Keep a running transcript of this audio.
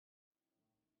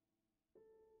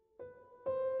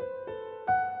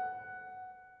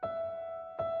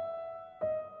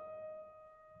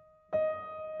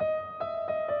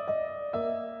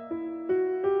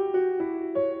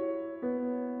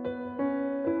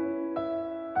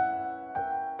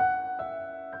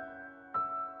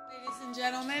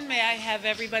gentlemen, may I have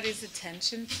everybody's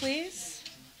attention, please?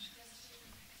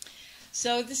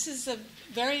 So this is a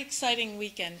very exciting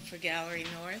weekend for Gallery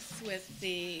North with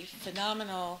the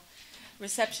phenomenal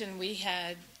reception we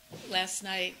had last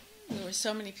night. There were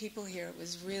so many people here. It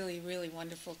was really, really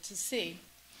wonderful to see.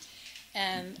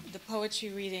 And the poetry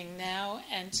reading now,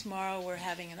 and tomorrow we're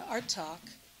having an art talk.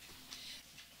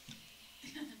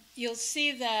 You'll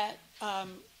see that,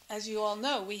 as you all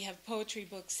know, we have poetry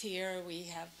books here. We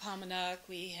have Paumanok,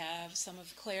 we have some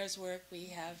of Claire's work, we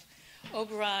have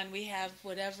Oberon, we have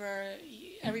whatever.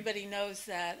 Everybody knows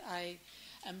that I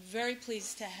am very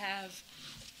pleased to have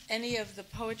any of the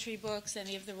poetry books,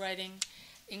 any of the writing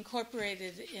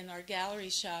incorporated in our gallery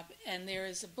shop, and there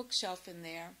is a bookshelf in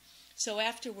there. So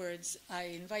afterwards, I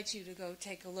invite you to go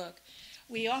take a look.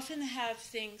 We often have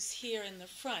things here in the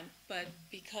front, but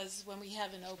because when we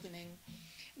have an opening,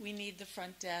 we need the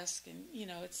front desk, and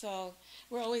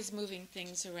we're always moving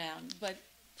things around. But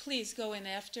please go in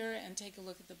after and take a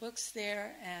look at the books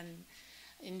there and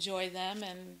enjoy them,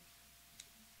 and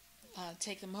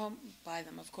take them home, buy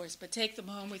them of course, but take them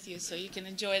home with you so you can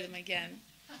enjoy them again.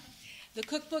 The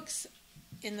cookbooks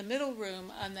in the middle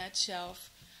room on that shelf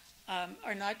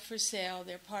are not for sale.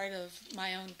 They're part of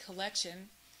my own collection.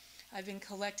 I've been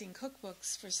collecting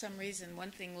cookbooks for some reason.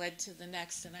 One thing led to the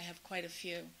next, and I have quite a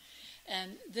few.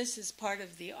 And this is part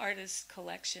of the artist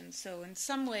collection. So in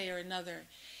some way or another,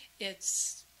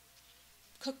 it's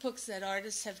cookbooks that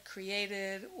artists have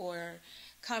created or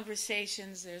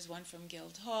conversations. There's one from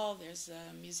Guildhall, there's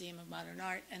a Museum of Modern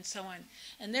Art, and so on.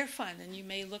 And they're fun, and you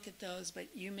may look at those, but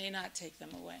you may not take them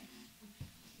away.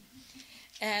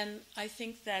 And I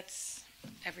think that's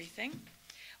everything.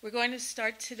 We're going to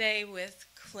start today with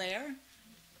Claire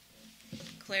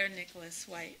Nicholas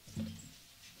White.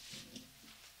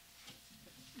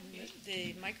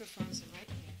 The microphones are right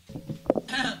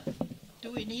here.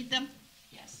 Do we need them?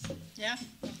 Yes. Yeah?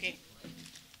 Okay.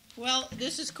 Well,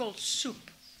 this is called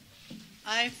soup.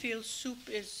 I feel soup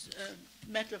is a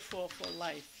metaphor for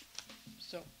life.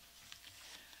 So,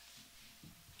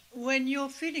 when you're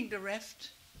feeding the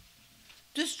raft,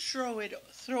 just throw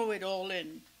it all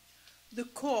in. The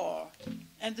core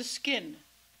and the skin,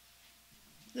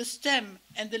 the stem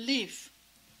and the leaf,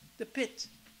 the pit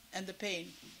and the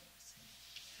pain.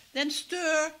 Then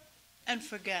stir and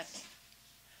forget.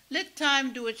 Let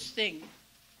time do its thing,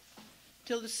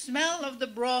 till the smell of the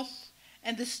broth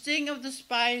and the sting of the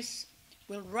spice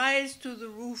will rise to the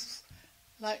roof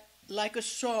like a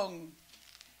song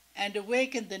and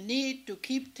awaken the need to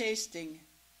keep tasting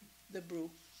the brew.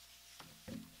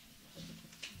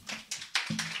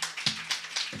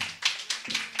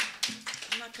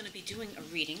 I'm not going to be doing a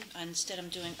reading. Instead, I'm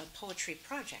doing a poetry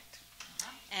project.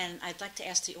 And I'd like to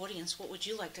ask the audience, what would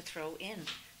you like to throw in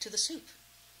to the soup?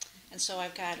 And so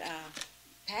I've got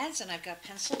pads, and I've got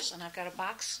pencils, and I've got a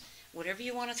box. Whatever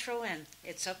you want to throw in,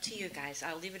 it's up to you guys.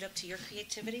 I'll leave it up to your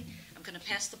creativity. I'm going to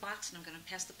pass the box, and I'm going to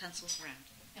pass the pencils around.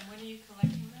 And when are you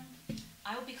collecting them?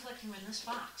 I will be collecting them in this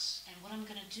box, and what I'm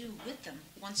going to do with them,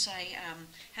 once I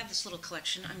have this little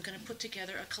collection, I'm going to put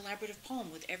together a collaborative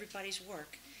poem with everybody's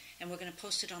work, and we're going to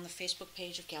post it on the Facebook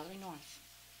page of Gallery North.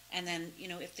 And then,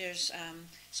 if there's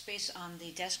space on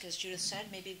the desk, as Judith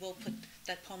said, maybe we'll put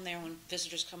that poem there when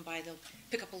visitors come by. They'll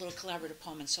pick up a little collaborative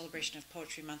poem in celebration of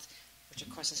Poetry Month, which of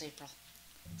course is April.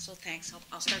 So thanks.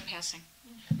 I'll start passing.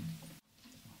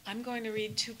 I'm going to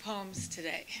read 2 poems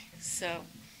today, so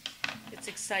it's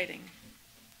exciting.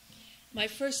 My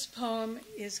first poem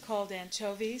is called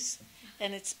Anchovies,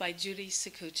 and it's by Judy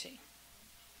Sikuchi.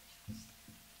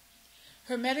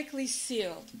 Hermetically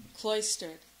sealed,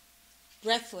 cloistered,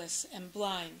 breathless and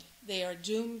blind, they are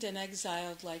doomed and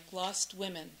exiled like lost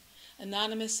women,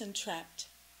 anonymous and trapped.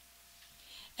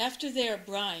 After they are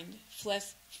brined,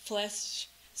 flesh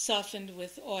softened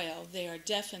with oil, they are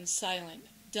deaf and silent,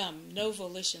 dumb, no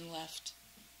volition left.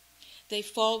 They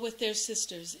fall with their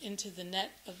sisters into the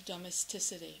net of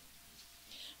domesticity.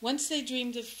 Once they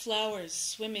dreamed of flowers,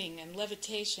 swimming, and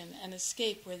levitation, and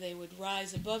escape where they would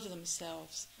rise above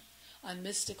themselves on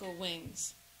mystical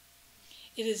wings.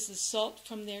 It is the salt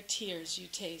from their tears you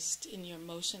taste in your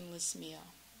motionless meal.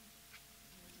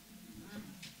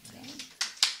 Okay.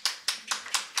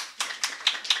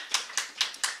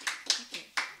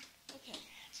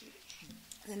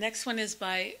 The next one is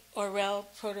by Aurel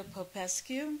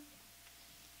Protopopescu,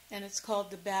 and it's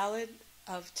called The Ballad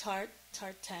of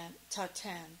Tartan.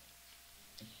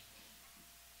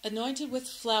 Anointed with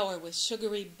flour with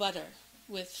sugary butter,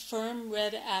 with firm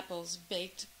red apples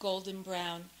baked golden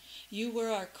brown, you were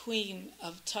our queen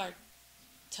of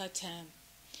Tartan,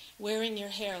 wearing your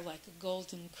hair like a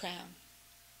golden crown.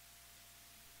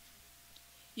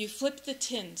 You flip the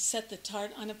tin, set the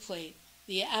tart on a plate,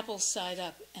 the apple side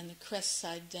up and the crest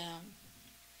side down.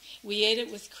 We ate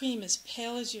it with cream as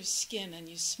pale as your skin, and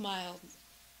you smiled.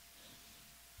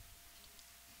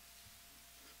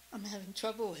 I'm having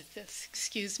trouble with this,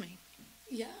 excuse me.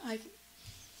 You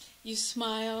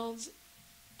smiled,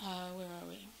 where are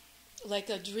we?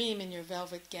 Like a dream in your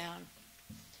velvet gown.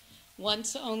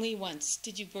 Once, only once,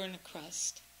 did you burn a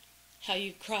crust. How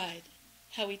you cried,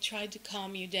 how we tried to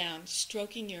calm you down,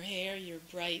 stroking your hair, your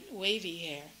bright, wavy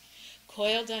hair,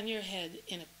 coiled on your head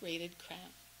in a braided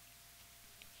crown.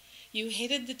 You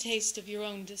hated the taste of your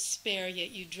own despair,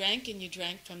 yet you drank and you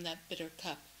drank from that bitter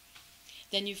cup.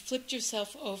 Then you flipped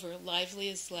yourself over, lively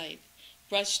as light,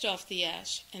 brushed off the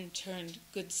ash, and turned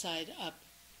good side up.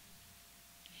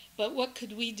 But what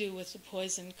could we do with the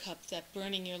poisoned cup that,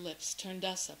 burning your lips, turned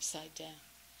us upside down?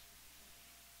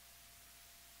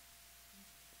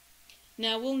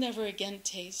 Now we'll never again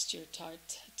taste your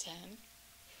tart tan,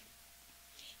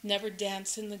 never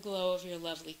dance in the glow of your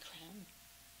lovely crown.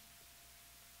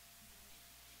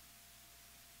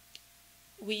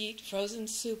 We eat frozen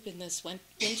soup in this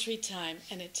wintry time,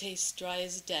 and it tastes dry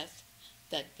as death,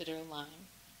 that bitter lime.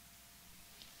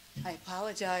 I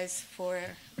apologize for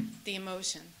the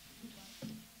emotion.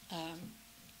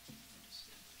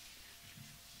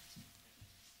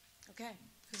 Okay,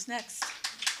 who's next?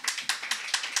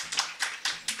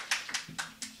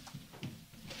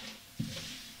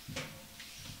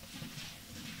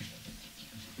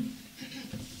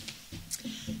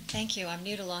 Thank you. I'm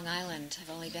new to Long Island. I've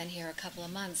only been here a couple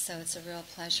of months, so it's a real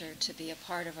pleasure to be a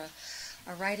part of a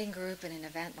writing group and an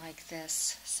event like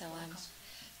this. So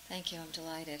thank you. I'm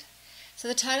delighted. So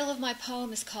the title of my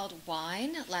poem is called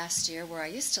Wine. Last year, where I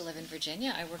used to live in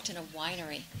Virginia, I worked in a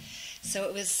winery. So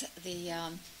it was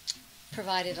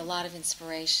provided a lot of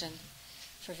inspiration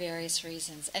for various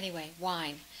reasons. Anyway,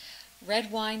 wine.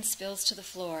 Red wine spills to the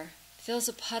floor, fills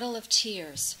a puddle of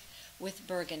tears with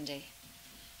burgundy.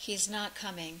 He's not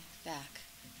coming back.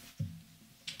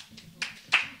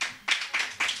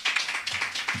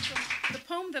 So the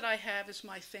poem that I have is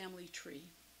My Family Tree.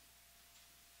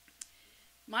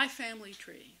 My family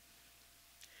tree.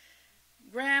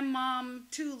 Grandmom,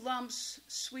 2 lumps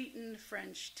sweetened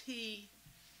French tea.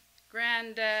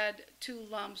 Granddad, 2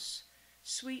 lumps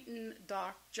sweetened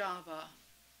dark Java.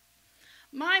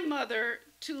 My mother,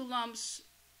 2 lumps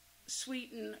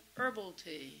sweetened herbal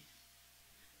tea.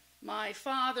 My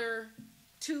father,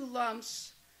 2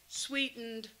 lumps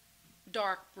sweetened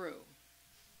dark brew.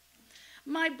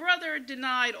 My brother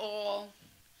denied all,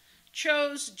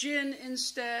 chose gin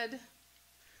instead,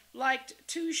 liked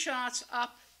 2 shots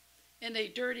up in a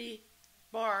dirty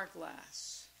bar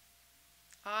glass.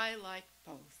 I like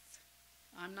both.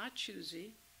 I'm not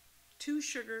choosy. 2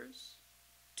 sugars,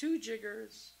 2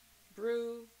 jiggers,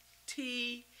 brew,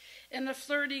 tea, in a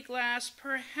flirty glass,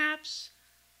 perhaps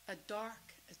a dark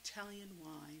Italian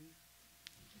wine.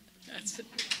 That's it.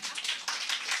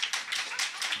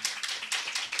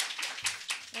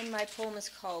 And my poem is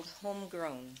called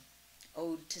Homegrown,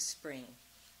 Ode to Spring.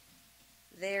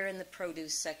 There in the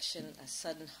produce section, a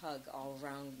sudden hug all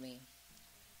round me.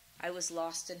 I was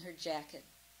lost in her jacket,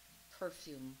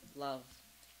 perfume, love.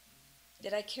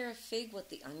 Did I care a fig what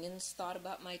the onions thought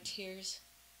about my tears?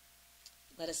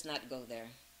 Let us not go there.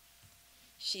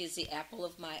 She is the apple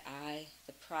of my eye,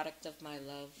 the product of my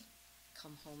love.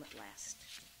 Come home at last.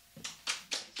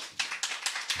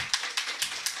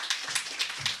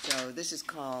 So this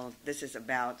is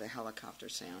about the helicopter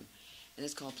sound, and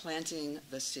it's called Planting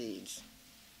the Seeds.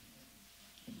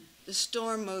 The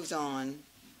storm moves on,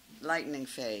 lightning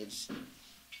fades.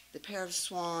 The pair of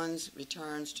swans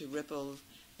returns to ripple,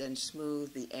 then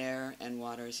smooth the air and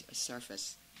water's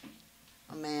surface.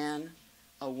 A man,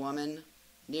 a woman,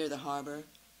 near the harbor,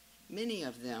 many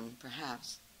of them,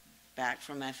 perhaps, back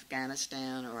from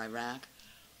Afghanistan or Iraq,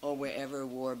 or wherever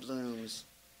war blooms.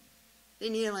 They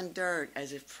kneel in dirt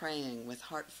as if praying with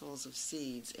heartfuls of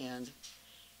seeds, and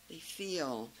they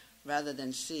feel, rather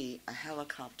than see, a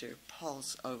helicopter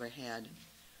pulse overhead.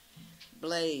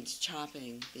 Blades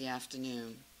chopping the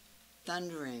afternoon,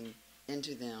 thundering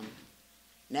into them.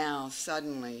 Now,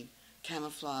 suddenly,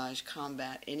 camouflage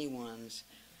combat anyone's,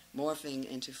 morphing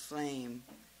into flame,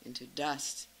 into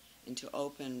dust, into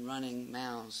open, running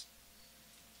mouths.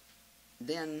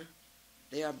 Then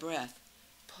they are breath,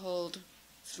 pulled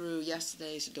through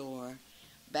yesterday's door,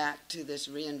 back to this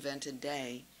reinvented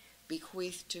day,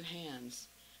 bequeathed to hands,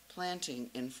 planting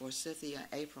in Forsythia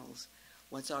Aprils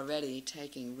what's already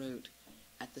taking root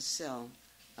at the sill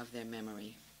of their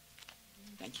memory.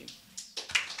 Thank you. It's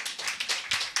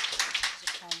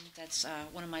a poem that's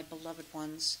one of my beloved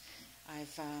ones.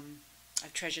 I've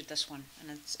I've treasured this one,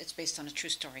 and it's based on a true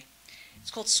story.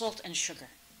 It's called Salt and Sugar.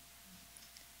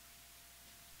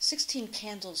 16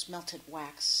 candles melted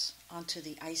wax onto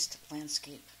the iced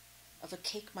landscape of a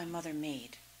cake my mother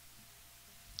made,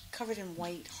 covered in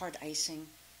white, hard icing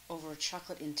over a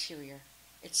chocolate interior.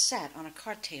 It sat on a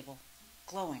card table,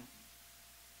 glowing.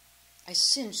 I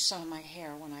singed some of my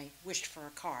hair when I wished for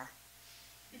a car.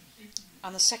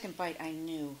 On the second bite, I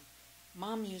knew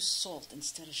Mom used salt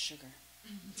instead of sugar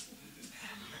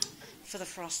for the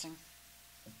frosting.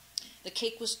 The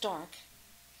cake was dark,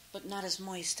 but not as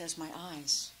moist as my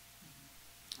eyes.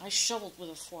 I shoveled with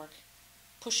a fork,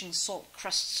 pushing salt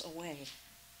crusts away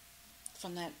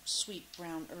from that sweet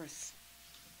brown earth.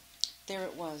 There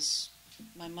it was,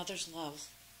 my mother's love.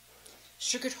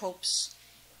 Sugared hopes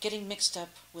getting mixed up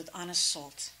with honest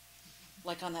salt,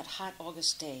 like on that hot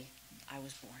August day I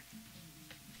was born.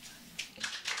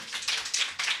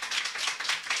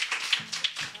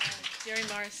 Jerry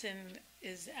Morrison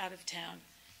is out of town,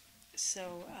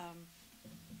 so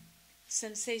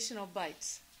sensational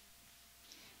bites.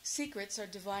 Secrets are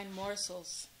divine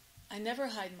morsels. I never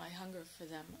hide my hunger for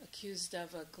them, accused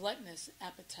of a gluttonous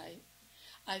appetite.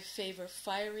 I favor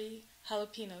fiery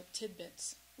jalapeno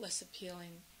tidbits, less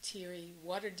appealing, teary,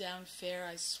 watered-down fare.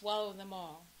 I swallow them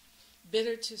all.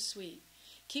 Bitter to sweet.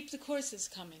 Keep the courses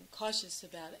coming, cautious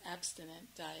about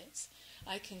abstinent diets.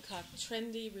 I concoct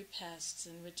trendy repasts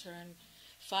in return.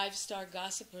 5-star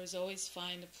gossipers always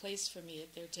find a place for me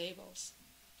at their tables.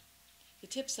 The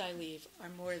tips I leave are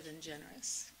more than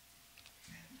generous.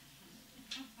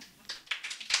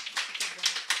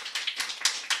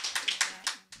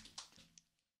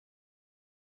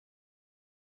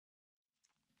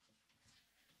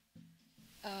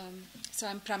 So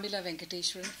I'm Pramila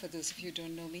Venkateshwaran, for those of you who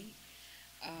don't know me.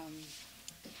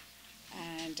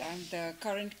 And I'm the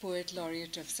current Poet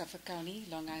Laureate of Suffolk County,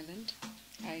 Long Island.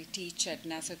 I teach at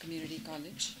Nassau Community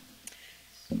College.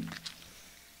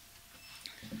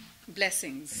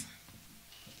 Blessings.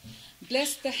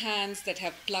 Bless the hands that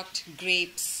have plucked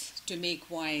grapes to make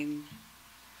wine,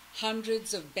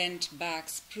 hundreds of bent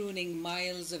backs pruning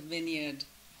miles of vineyard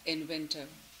in winter.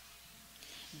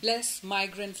 Bless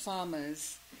migrant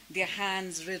farmers, their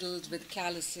hands riddled with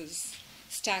calluses,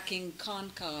 stacking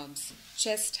corn cobs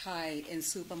chest high in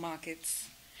supermarkets,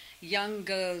 young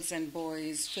girls and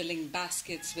boys filling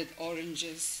baskets with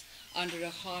oranges under a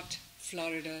hot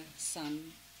Florida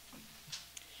sun.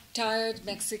 Tired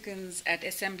Mexicans at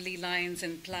assembly lines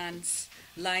and plants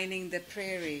lining the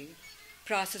prairie,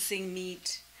 processing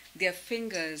meat, their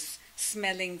fingers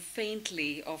smelling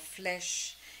faintly of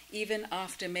flesh even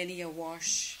after many a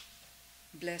wash.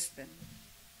 Bless them.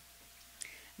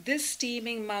 This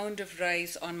steaming mound of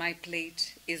rice on my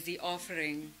plate is the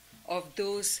offering of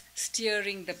those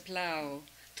steering the plow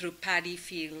through paddy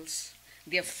fields,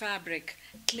 their fabric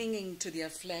clinging to their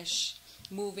flesh,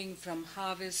 moving from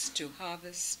harvest to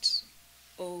harvest.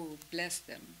 Oh, bless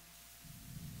them.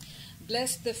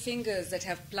 Bless the fingers that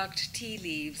have plucked tea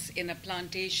leaves in a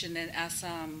plantation in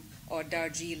Assam or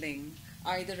Darjeeling,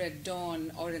 either at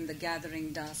dawn or in the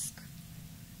gathering dusk.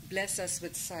 Bless us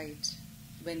with sight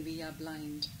when we are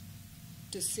blind,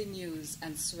 to sinews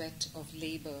and sweat of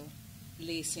labor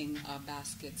lacing our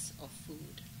baskets of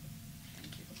food.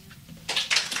 Thank you.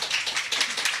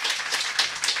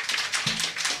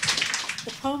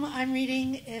 The poem I'm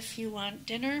reading, If You Want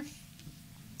Dinner,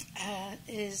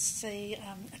 is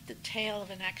at the tail of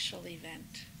an actual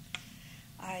event.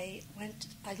 I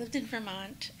lived in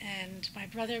Vermont, and my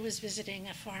brother was visiting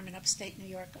a farm in upstate New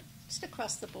York, just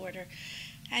across the border,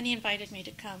 and he invited me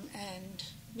to come and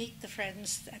meet the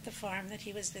friends at the farm that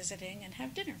he was visiting and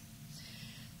have dinner.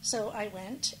 So I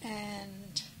went,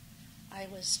 and I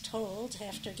was told,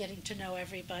 after getting to know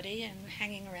everybody and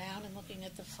hanging around and looking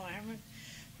at the farm,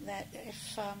 that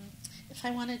if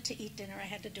I wanted to eat dinner, I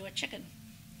had to do a chicken.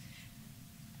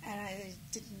 And I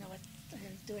didn't know what I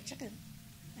had to do a chicken.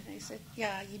 And I said,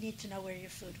 yeah, you need to know where your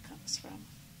food comes from.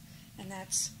 And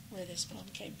that's where this poem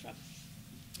came from.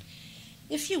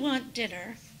 If you want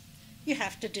dinner, you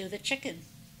have to do the chicken.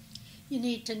 You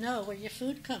need to know where your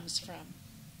food comes from.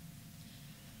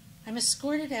 I'm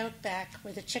escorted out back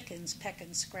where the chickens peck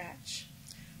and scratch.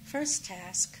 First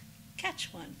task,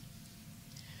 catch one.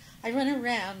 I run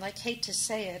around like, hate to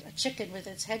say it, a chicken with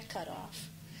its head cut off.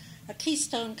 A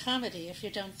Keystone comedy if you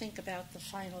don't think about the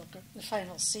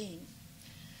final scene.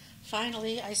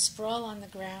 Finally, I sprawl on the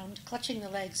ground, clutching the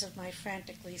legs of my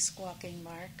frantically squawking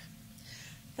Mark.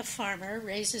 The farmer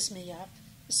raises me up,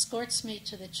 escorts me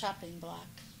to the chopping block.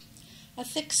 A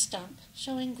thick stump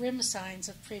showing grim signs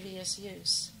of previous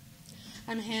use.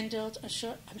 I'm handed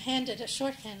a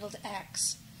short-handled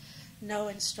axe. No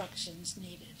instructions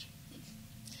needed.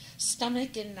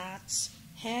 Stomach in knots,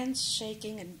 hands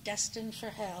shaking and destined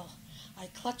for hell, I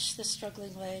clutch the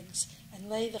struggling legs and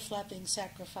lay the flapping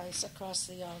sacrifice across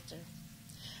the altar.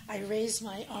 I raise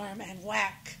my arm and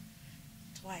whack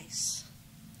twice.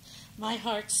 My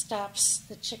heart stops,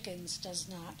 the chicken's does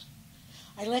not.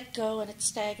 I let go and it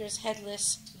staggers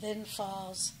headless, then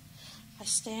falls. I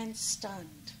stand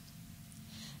stunned.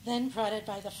 Then, prodded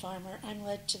by the farmer, I'm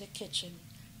led to the kitchen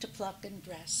to pluck and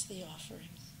dress the offering.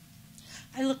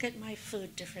 I look at my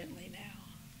food differently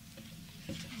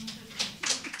now.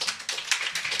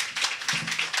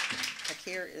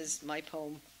 Here is my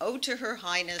poem, Ode to Her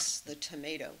Highness the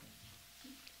Tomato.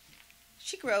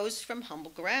 She grows from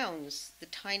humble grounds, the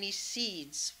tiny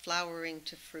seeds flowering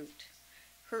to fruit.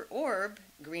 Her orb,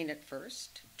 green at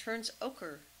first, turns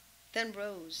ochre, then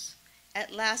rose,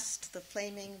 at last the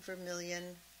flaming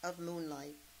vermilion of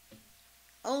moonlight,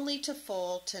 only to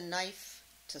fall to knife,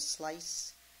 to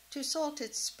slice, to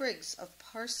salted sprigs of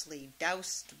parsley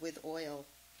doused with oil.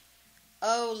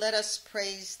 Oh, let us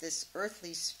praise this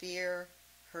earthly sphere,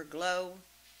 her glow,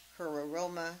 her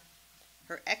aroma,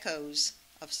 her echoes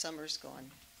of summers gone.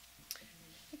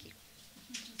 Thank you.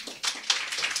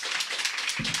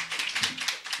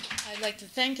 I'd like to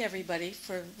thank everybody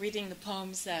for reading the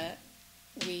poems that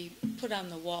we put on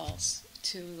the walls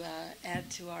to add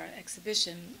to our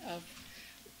exhibition of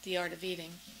The Art of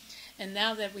Eating. And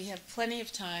now that we have plenty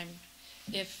of time,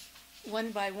 if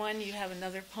one by one you have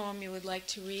another poem you would like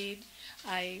to read,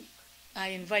 I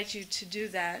invite you to do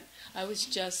that. I was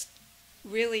just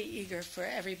really eager for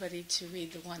everybody to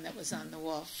read the one that was on the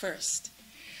wall first.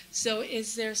 So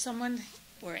is there someone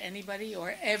or anybody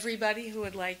or everybody who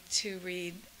would like to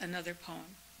read another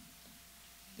poem?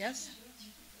 Yes?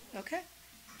 Okay.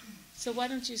 So why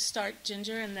don't you start,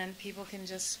 Ginger, and then people can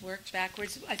just work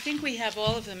backwards. I think we have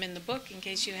all of them in the book in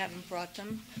case you haven't brought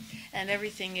them, and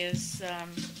everything is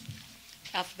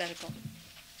alphabetical.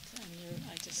 And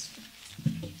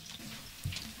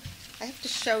I have to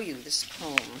show you this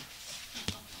poem.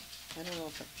 I don't know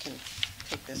if I can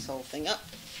pick this whole thing up.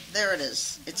 There it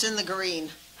is. It's in the green.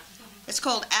 It's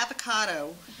called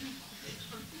Avocado.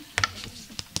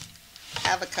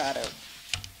 Avocado.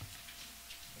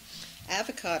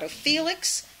 Avocado.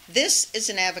 Felix, this is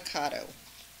an avocado.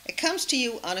 It comes to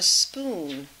you on a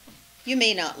spoon. You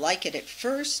may not like it at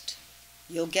first.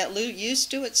 You'll get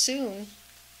used to it soon.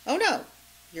 Oh no,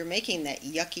 you're making that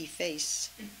yucky face.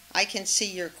 I can see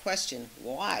your question.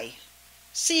 Why?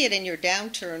 See it in your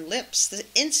downturned lips, the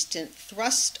instant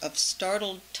thrust of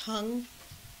startled tongue.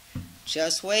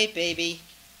 Just wait, baby.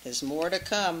 There's more to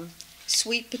come.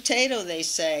 Sweet potato, they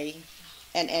say.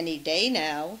 And any day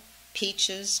now,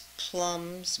 peaches,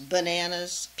 plums,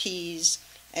 bananas, peas,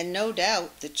 and no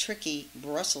doubt the tricky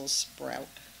Brussels sprout.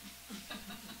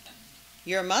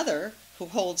 Your mother, who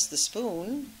holds the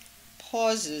spoon,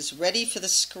 pauses, ready for the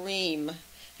scream.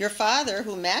 Your father,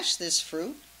 who mashed this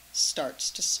fruit, starts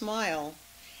to smile.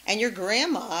 And your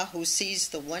grandma, who sees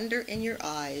the wonder in your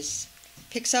eyes,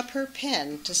 picks up her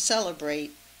pen to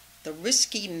celebrate the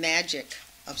risky magic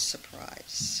of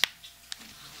surprise.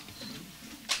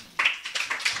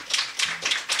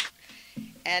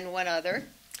 And one other,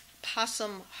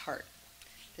 Possum Heart.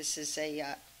 This is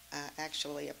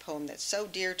actually a poem that's so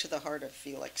dear to the heart of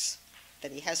Felix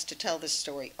that he has to tell this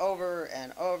story over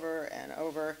and over and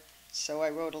over, so I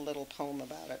wrote a little poem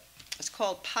about it. It's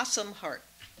called Possum Heart.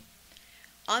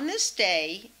 On this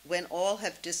day, when all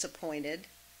have disappointed,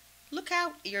 look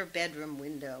out your bedroom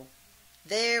window.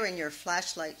 There in your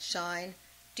flashlight shine,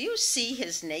 do you see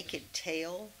his naked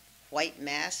tail, white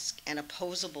mask, and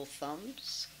opposable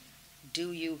thumbs?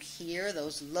 Do you hear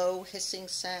those low hissing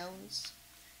sounds?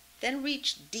 Then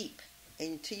reach deep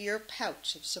into your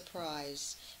pouch of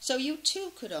surprise, so you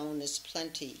too could own this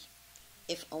plenty.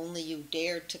 If only you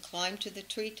dared to climb to the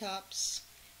treetops,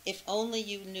 if only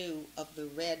you knew of the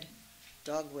red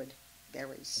dogwood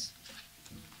berries.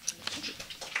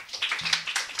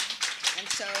 And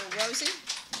so, Rosie?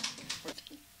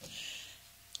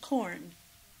 Corn.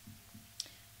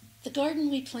 The garden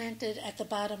we planted at the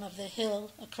bottom of the hill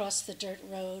across the dirt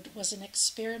road was an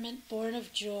experiment born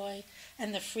of joy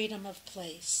and the freedom of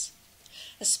place.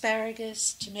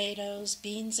 Asparagus, tomatoes,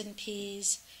 beans and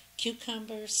peas,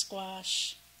 cucumber,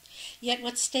 squash. Yet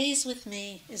what stays with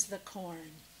me is the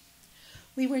corn.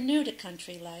 We were new to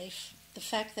country life. The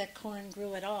fact that corn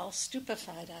grew at all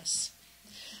stupefied us.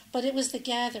 But it was the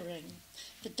gathering,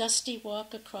 the dusty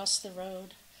walk across the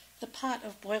road, the pot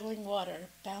of boiling water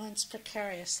balanced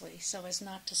precariously so as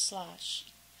not to slosh,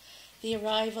 the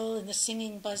arrival in the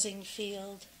singing, buzzing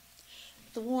field,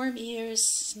 the warm ears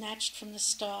snatched from the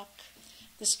stalk,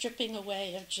 the stripping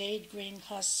away of jade green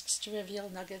husks to reveal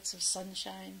nuggets of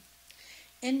sunshine.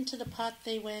 Into the pot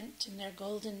they went in their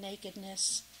golden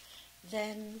nakedness,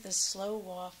 then the slow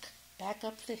walk back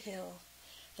up the hill,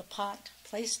 the pot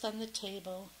placed on the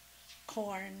table,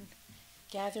 corn,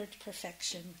 gathered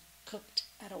perfection, cooked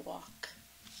at a wok.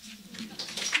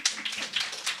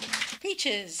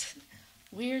 Peaches,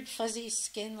 weird fuzzy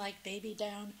skin like baby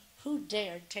down. Who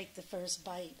dared take the first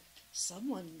bite?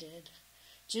 Someone did.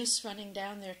 Juice running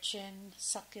down their chin,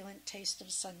 succulent taste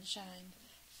of sunshine,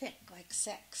 thick like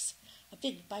sex. A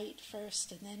big bite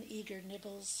first and then eager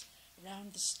nibbles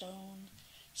around the stone,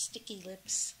 sticky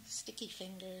lips, sticky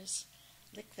fingers,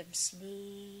 lick them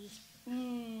smooth.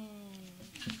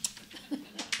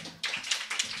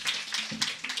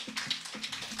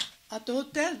 At the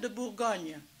Hotel de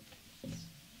Bourgogne.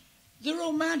 The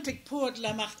romantic poet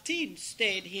Lamartine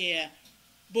stayed here,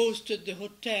 boasted the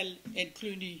hotel in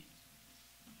Cluny.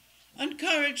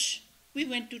 Encouraged, we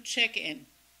went to check in.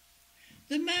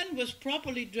 The man was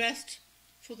properly dressed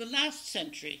for the last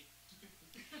century.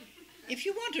 If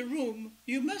you want a room,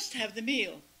 you must have the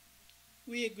meal.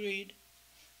 We agreed.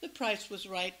 The price was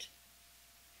right.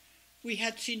 We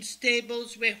had seen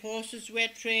stables where horses were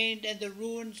trained and the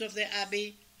ruins of the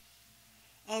abbey.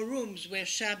 Our rooms were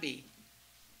shabby,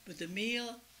 but the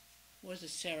meal was a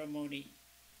ceremony.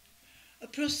 A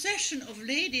procession of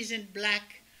ladies in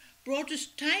black brought us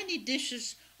tiny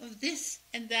dishes of this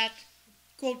and that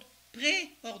called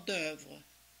pré-hors d'oeuvre,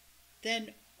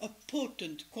 then a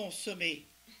potent consommé,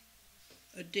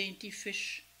 a dainty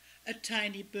fish, a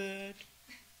tiny bird,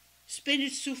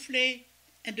 spinach soufflé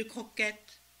and a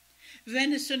croquette,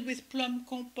 venison with plum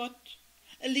compote,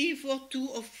 a leaf or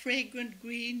two of fragrant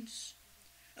greens,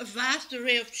 a vast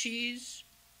array of cheese,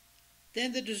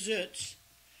 then the desserts,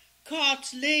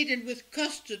 carts laden with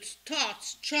custards,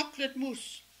 tarts, chocolate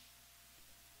mousse.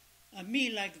 A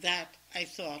meal like that, I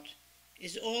thought,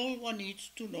 is all one needs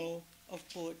to know of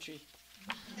poetry.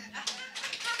 I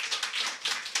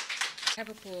have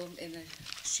a poem in the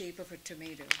shape of a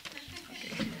tomato.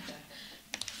 Okay.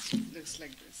 Looks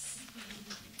like this.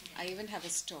 I even have a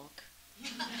stalk.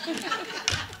 I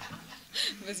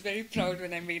was very proud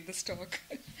when I made the stalk.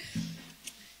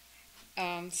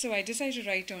 So I decided to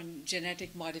write on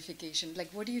genetic modification.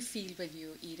 Like, what do you feel when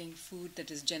you're eating food that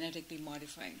is genetically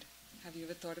modified? Have you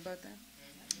ever thought about that?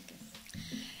 Okay.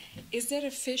 Is there a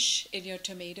fish in your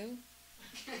tomato?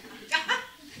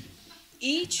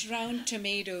 Each round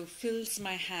tomato fills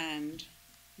my hand.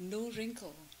 No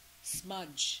wrinkle,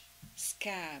 smudge,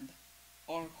 scab,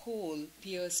 or hole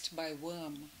pierced by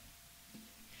worm.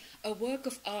 A work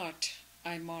of art,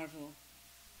 I marvel.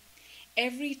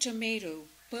 Every tomato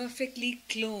perfectly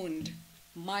cloned,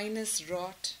 minus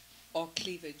rot or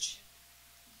cleavage.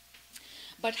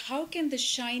 But how can the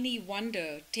shiny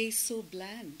wonder taste so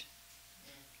bland?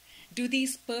 Do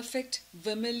these perfect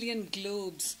vermilion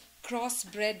globes,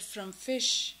 crossbred from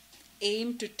fish,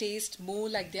 aim to taste more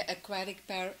like their aquatic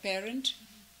parent?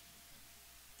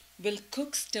 Will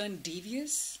cooks turn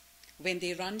devious when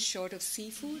they run short of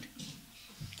seafood?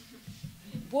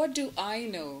 What do I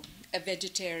know, a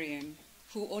vegetarian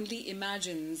who only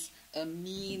imagines a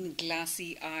mean,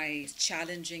 glassy eye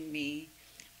challenging me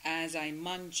as I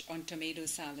munch on tomato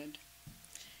salad?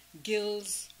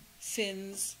 Gills,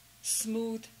 fins,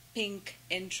 smooth pink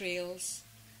entrails,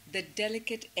 the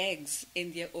delicate eggs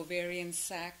in their ovarian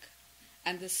sac,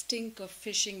 and the stink of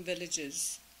fishing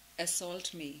villages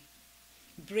assault me,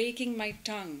 breaking my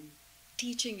tongue,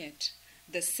 teaching it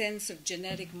the sense of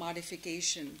genetic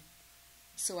modification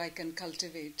so I can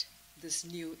cultivate this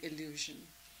new illusion.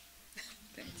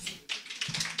 Thanks.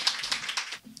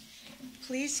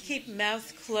 Please keep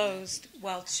mouth closed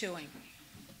while chewing.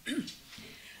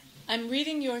 I'm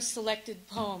reading your selected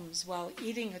poems while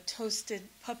eating a toasted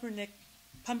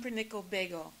pumpernickel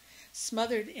bagel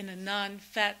smothered in a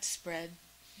non-fat spread,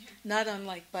 not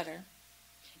unlike butter,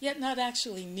 yet not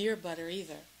actually near butter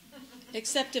either,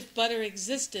 except if butter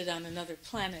existed on another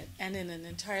planet and in an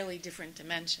entirely different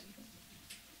dimension.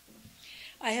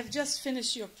 I have just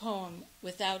finished your poem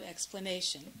without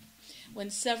explanation,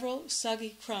 when several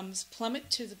soggy crumbs plummet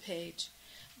to the page,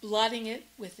 blotting it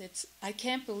with its, I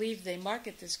can't believe they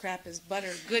market this crap as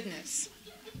butter goodness.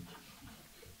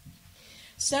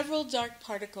 Several dark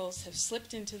particles have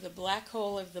slipped into the black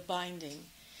hole of the binding,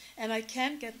 and I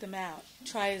can't get them out,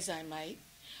 try as I might,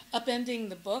 upending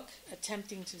the book,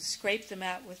 attempting to scrape them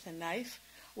out with a knife,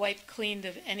 wiped clean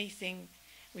of anything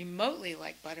remotely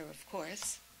like butter, of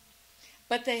course.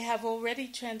 But they have already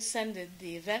transcended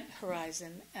the event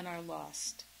horizon and are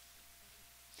lost.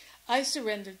 I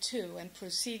surrender too and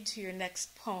proceed to your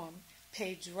next poem,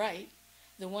 page right,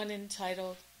 the one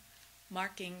entitled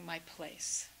marking my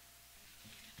place.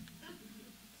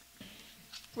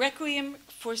 Requiem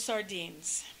for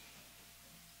Sardines.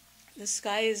 The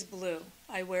sky is blue.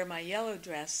 I wear my yellow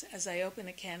dress as I open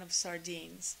a can of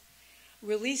sardines.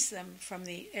 Release them from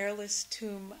the airless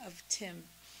tomb of Tim,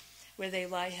 where they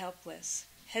lie helpless,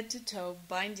 head to toe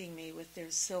binding me with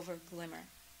their silver glimmer.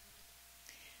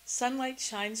 Sunlight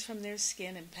shines from their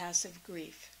skin in passive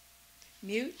grief.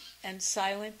 Mute and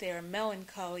silent, they are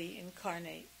melancholy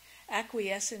incarnate,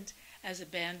 acquiescent as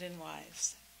abandoned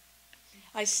wives.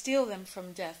 I steal them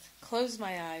from death, close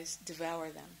my eyes, devour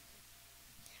them.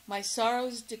 My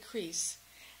sorrows decrease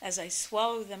as I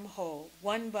swallow them whole,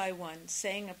 one by one,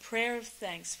 saying a prayer of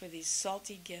thanks for these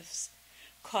salty gifts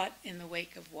caught in the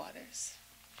wake of waters.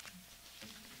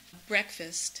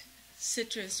 Breakfast,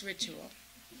 citrus ritual.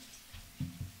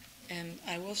 And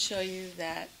I will show you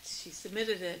that she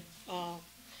submitted it all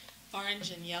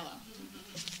orange and yellow.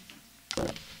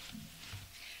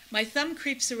 My thumb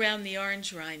creeps around the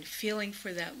orange rind, feeling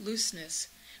for that looseness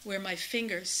where my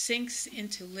finger sinks in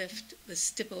to lift the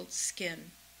stippled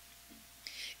skin.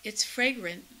 Its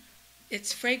fragrance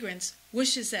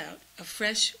whooshes out, a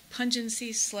fresh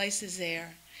pungency slices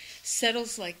air,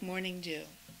 settles like morning dew.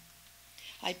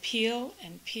 I peel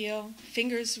and peel,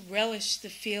 fingers relish the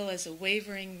feel as a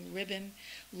wavering ribbon,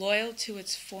 loyal to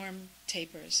its form,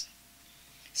 tapers.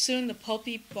 Soon the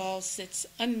pulpy ball sits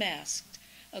unmasked,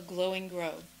 a glowing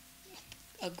globe.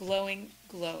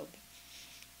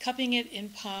 Cupping it in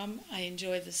palm, I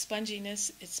enjoy the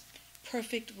sponginess, its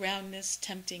perfect roundness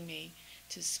tempting me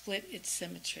to split its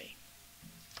symmetry.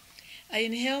 I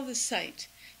inhale the sight,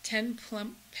 10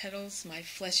 plump petals, my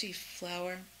fleshy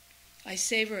flower. I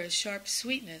savor a sharp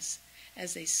sweetness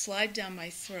as they slide down my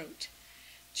throat.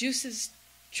 Juices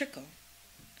trickle.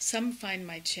 Some find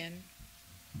my chin.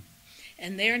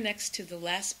 And there next to the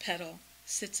last petal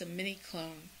sits a mini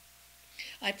clone.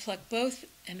 I pluck both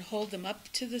and hold them up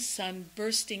to the sun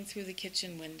bursting through the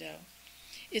kitchen window.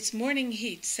 Its morning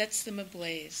heat sets them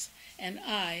ablaze, and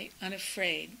I,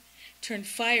 unafraid, turn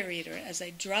fire eater as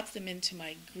I drop them into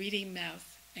my greedy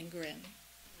mouth and grin.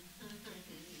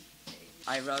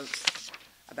 I wrote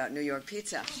about New York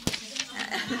pizza.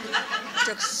 It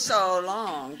took so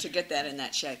long to get that in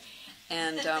that shape.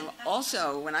 And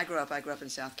also, when I grew up in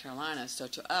South Carolina, so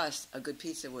to us, a good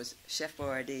pizza was Chef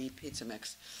Boyardee pizza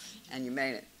mix, and you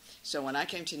made it. So when I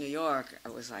came to New York, I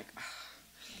was like, oh.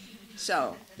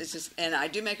 So this is, and I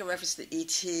do make a reference to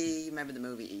E.T. Remember the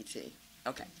movie E.T.?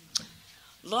 Okay.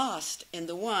 Lost in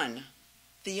the one,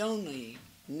 the only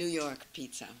New York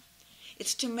pizza.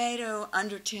 Its tomato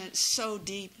undertint so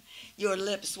deep, your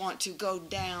lips want to go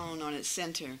down on its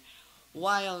center,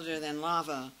 wilder than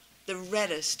lava, the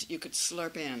reddest you could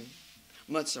slurp in.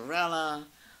 Mozzarella,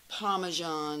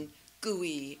 Parmesan,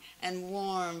 gooey and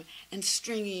warm and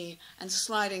stringy and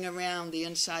sliding around the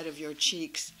inside of your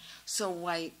cheeks, so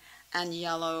white and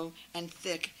yellow and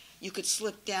thick you could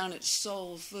slip down its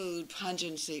soul food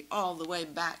pungency all the way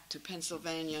back to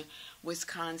Pennsylvania,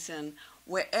 Wisconsin,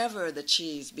 wherever the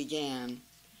cheese began.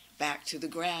 Back to the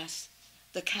grass,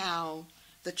 the cow,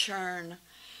 the churn,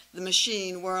 the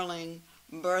machine whirling,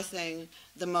 birthing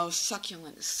the most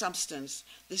succulent substance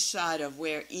this side of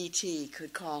where E.T.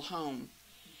 could call home.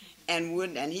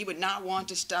 And he would not want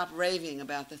to stop raving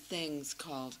about the things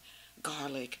called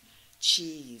garlic,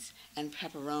 cheese, and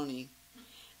pepperoni,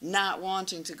 not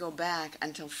wanting to go back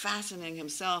until fastening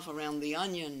himself around the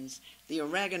onions, the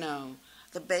oregano,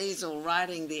 the basil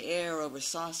riding the air over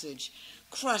sausage,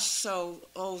 crushed so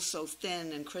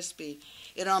thin and crispy,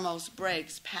 it almost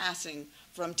breaks, passing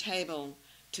from table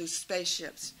to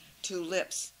spaceships, to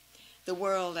lips, the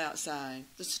world outside,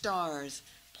 the stars,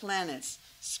 planets,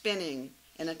 spinning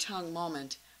in a tongue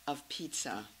moment of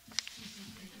pizza.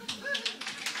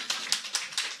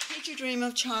 Did you dream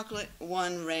of chocolate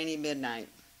one rainy midnight?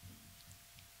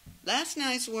 Last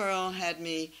night's whirl had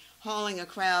me hauling a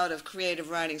crowd of creative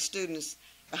writing students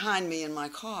behind me in my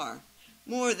car,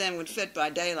 more than would fit by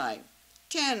daylight.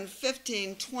 10,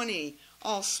 15, 20,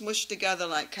 all smushed together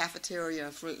like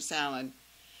cafeteria fruit salad.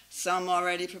 Some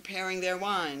already preparing their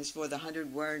wines for the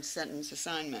 100-word sentence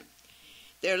assignment.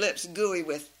 Their lips gooey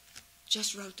with,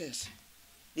 just wrote this.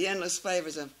 The endless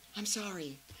flavors of, I'm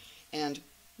sorry, and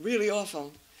really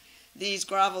awful. These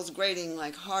grovels grating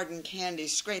like hardened candy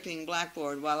scraping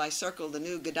blackboard while I circled the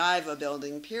new Godiva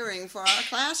building, peering for our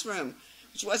classroom,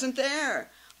 which wasn't there,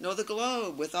 nor the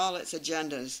globe with all its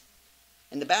agendas.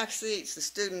 In the back seats, the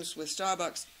students with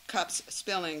Starbucks cups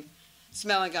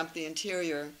smelling up the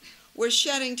interior, were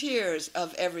shedding tears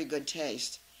of every good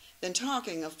taste, then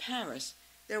talking of Paris,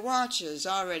 their watches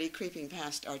already creeping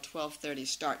past our 12:30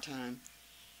 start time.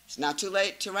 It's not too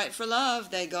late to write for love,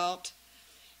 they gulped,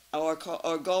 or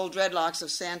gold dreadlocks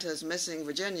of Santa's missing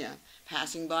Virginia,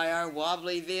 passing by our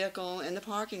wobbly vehicle in the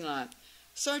parking lot,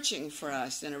 searching for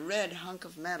us in a red hunk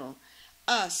of metal,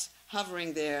 us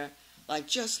hovering there like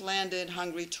just landed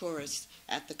hungry tourists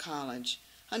at the college,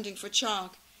 hunting for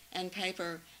chalk and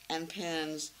paper and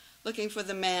pens, looking for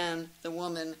the man, the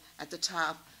woman at the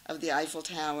top of the Eiffel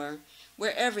Tower,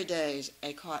 where every day's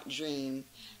a caught dream,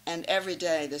 and every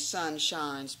day the sun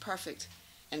shines perfect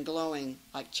and glowing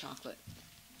like chocolate.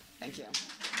 Thank you.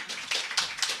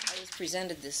 I was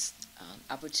presented this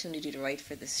opportunity to write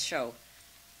for this show.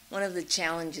 One of the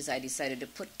challenges I decided to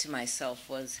put to myself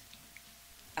was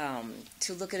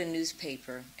to look at a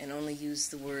newspaper and only use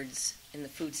the words in the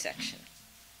food section.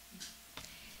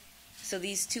 So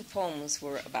these two poems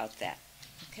were about that.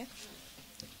 Okay?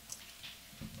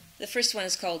 The first one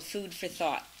is called Food for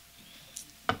Thought.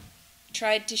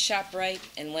 Tried to shop right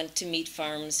and went to meat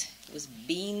farms, was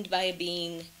beaned by a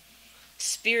bean,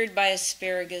 speared by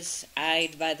asparagus,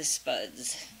 eyed by the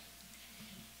spuds.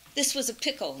 This was a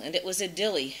pickle and it was a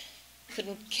dilly.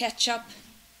 Couldn't catch up,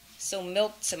 so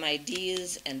milked some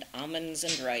ideas and almonds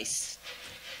and rice.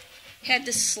 Had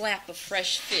to slap a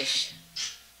fresh fish,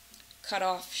 cut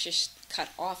off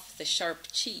the sharp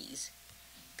cheese.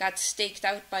 Got staked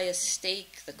out by a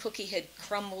steak, the cookie had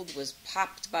crumbled, was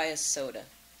popped by a soda.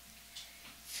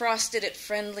 Frosted at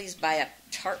Friendly's by a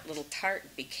tart little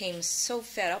tart, became so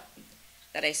fed up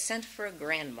that I sent for a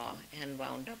grandma and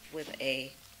wound up with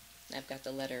I've got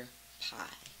the letter pie.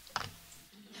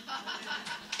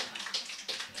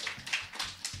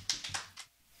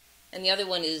 And the other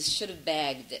one is Should Have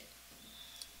Bagged It.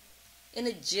 In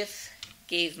a jiff,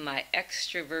 gave my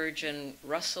extra virgin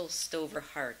Russell Stover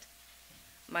heart,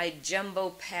 my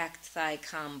jumbo-packed thigh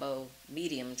combo,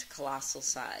 medium to colossal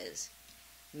size,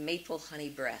 maple honey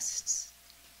breasts.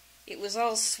 It was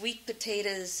all sweet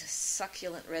potatoes,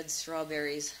 succulent red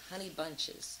strawberries, honey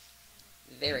bunches,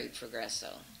 very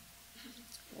progresso.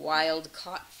 Wild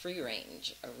caught free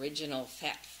range, original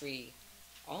fat-free,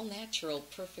 all natural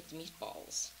perfect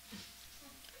meatballs.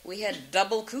 We had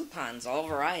double coupons, all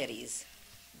varieties,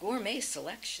 gourmet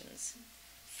selections,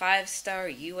 5-star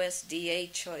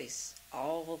USDA choice,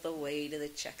 all the way to the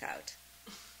checkout.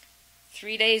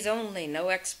 3 days only, no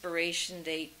expiration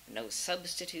date, no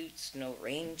substitutes, no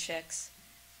rain checks,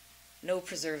 no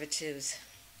preservatives.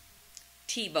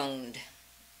 T-boned,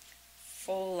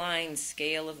 full-line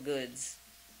scale of goods,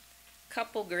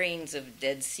 couple grains of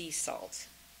Dead Sea salt.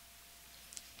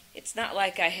 It's not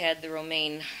like I had the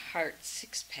Romaine Heart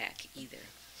 6-pack either.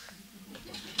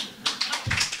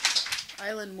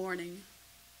 Island morning.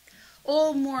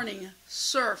 All morning,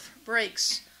 surf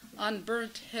breaks on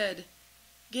burnt head,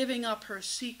 giving up her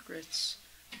secrets,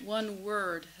 one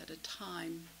word at a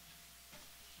time.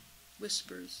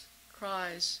 Whispers,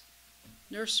 cries,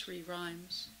 nursery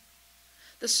rhymes.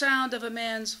 The sound of a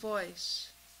man's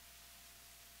voice.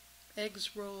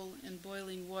 Eggs roll in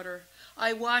boiling water.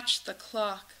 I watch the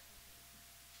clock.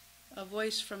 A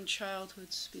voice from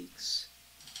childhood speaks.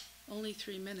 Only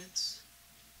 3 minutes.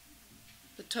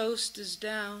 The toast is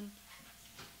down.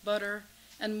 Butter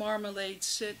and marmalade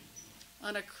sit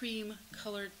on a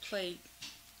cream-colored plate.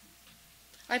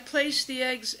 I place the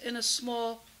eggs in a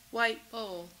small white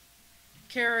bowl,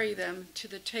 carry them to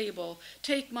the table,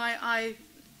 take my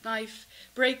knife,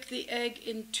 break the egg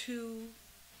in two,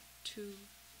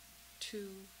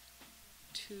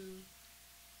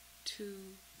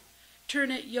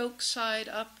 turn it yolk side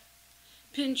up,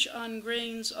 pinch on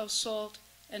grains of salt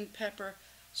and pepper,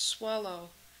 swallow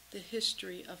the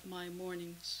history of my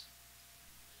mornings.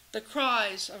 The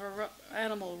cries of an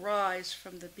animal rise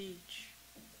from the beach.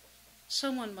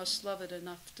 Someone must love it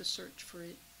enough to search for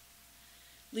it.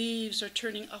 Leaves are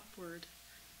turning upward,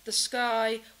 the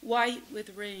sky white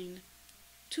with rain,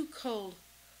 too cold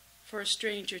for a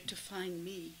stranger to find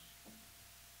me,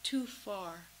 too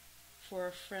far for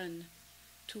a friend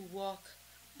to walk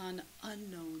on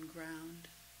unknown ground.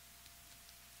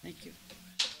 Thank you.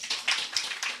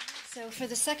 So for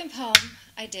the second poem,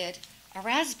 I did a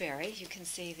raspberry. You can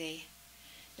see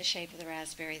the shape of the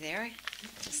raspberry there,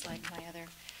 just like my other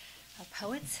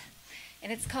poets.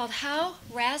 And it's called How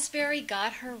Raspberry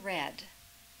Got Her Red.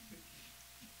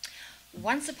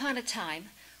 Once upon a time,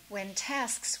 when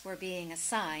tasks were being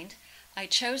assigned, I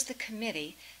chose the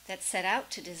committee that set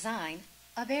out to design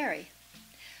a berry.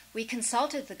 We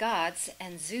consulted the gods,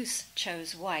 and Zeus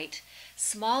chose white,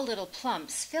 small little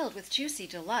plumps filled with juicy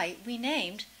delight we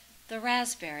named the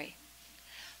raspberry.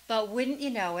 But wouldn't you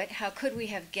know it, how could we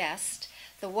have guessed,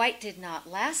 the white did not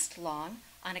last long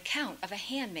on account of a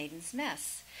handmaiden's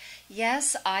mess.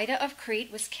 Yes, Ida of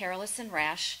Crete was careless and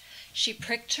rash. She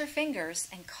pricked her fingers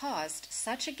and caused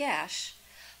such a gash.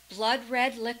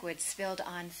 blood-red liquid spilled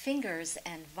on fingers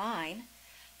and vine,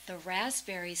 the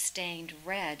raspberry stained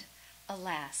red,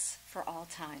 alas, for all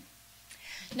time.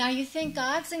 Now you think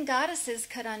gods and goddesses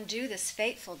could undo this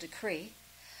fateful decree,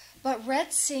 but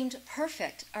red seemed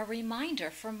perfect, a reminder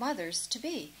for mothers to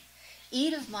be.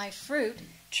 Eat of my fruit,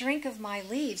 drink of my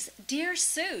leaves, dear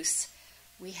Seuss,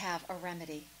 we have a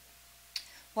remedy.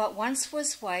 What once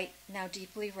was white, now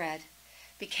deeply red,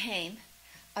 became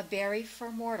a berry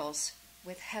for mortals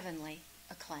with heavenly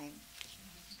acclaim.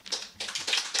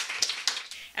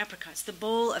 Apricots. The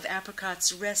bowl of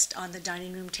apricots rest on the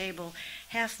dining room table,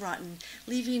 half rotten,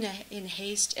 leaving in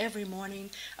haste every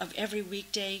morning of every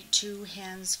weekday 2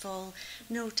 hands full,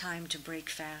 no time to break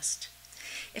fast.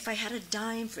 If I had a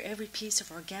dime for every piece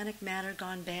of organic matter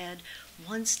gone bad,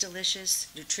 once delicious,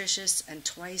 nutritious, and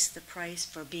twice the price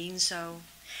for being so,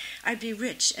 I'd be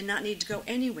rich and not need to go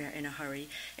anywhere in a hurry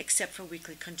except for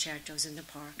weekly concertos in the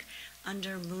park,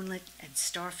 under moonlit and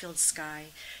star-filled sky,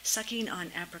 sucking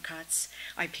on apricots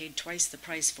I paid twice the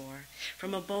price for,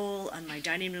 from a bowl on my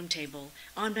dining room table,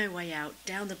 on my way out,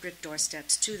 down the brick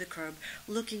doorsteps to the curb,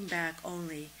 looking back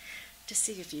only to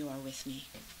see if you are with me.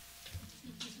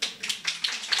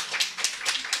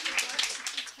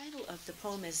 The title of the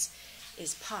poem is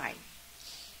Pie.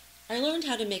 I learned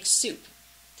how to make soup.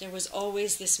 There was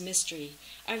always this mystery.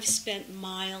 I've spent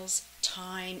miles,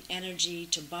 time, energy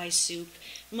to buy soup,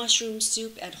 mushroom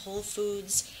soup at Whole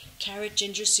Foods, carrot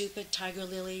ginger soup at Tiger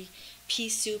Lily, pea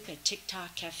soup at Tic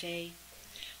Tac Cafe.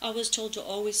 I was told to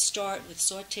always start with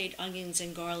sautéed onions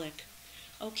and garlic.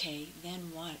 Okay,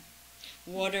 then what?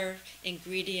 Water,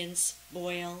 ingredients,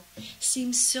 boil.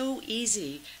 Seems so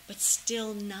easy, but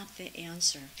still not the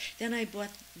answer. Then I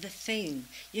bought the thing,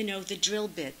 the drill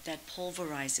bit that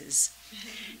pulverizes.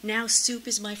 Now soup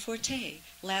is my forte.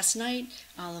 Last night,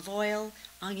 olive oil,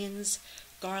 onions,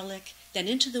 garlic, then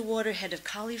into the water head of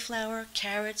cauliflower,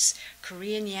 carrots,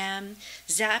 Korean yam,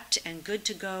 zapped and good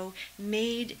to go,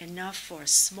 made enough for a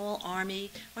small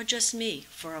army or just me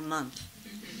for a month.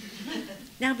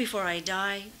 Now before I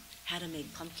die, how to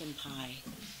make pumpkin pie.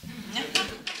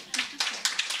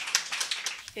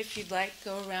 If you'd like,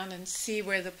 go around and see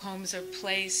where the poems are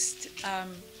placed.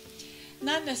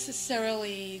 Not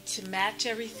necessarily to match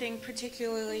everything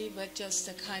particularly, but just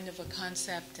a kind of a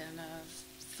concept and a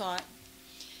thought.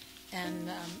 And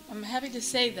I'm happy to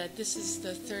say that this is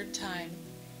the 3rd time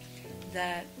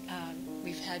that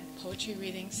we've had poetry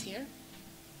readings here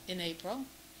in April.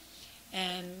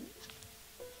 And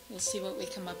we'll see what we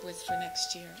come up with for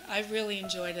next year. I've really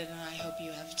enjoyed it, and I hope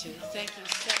you have too. Thank you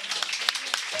so much.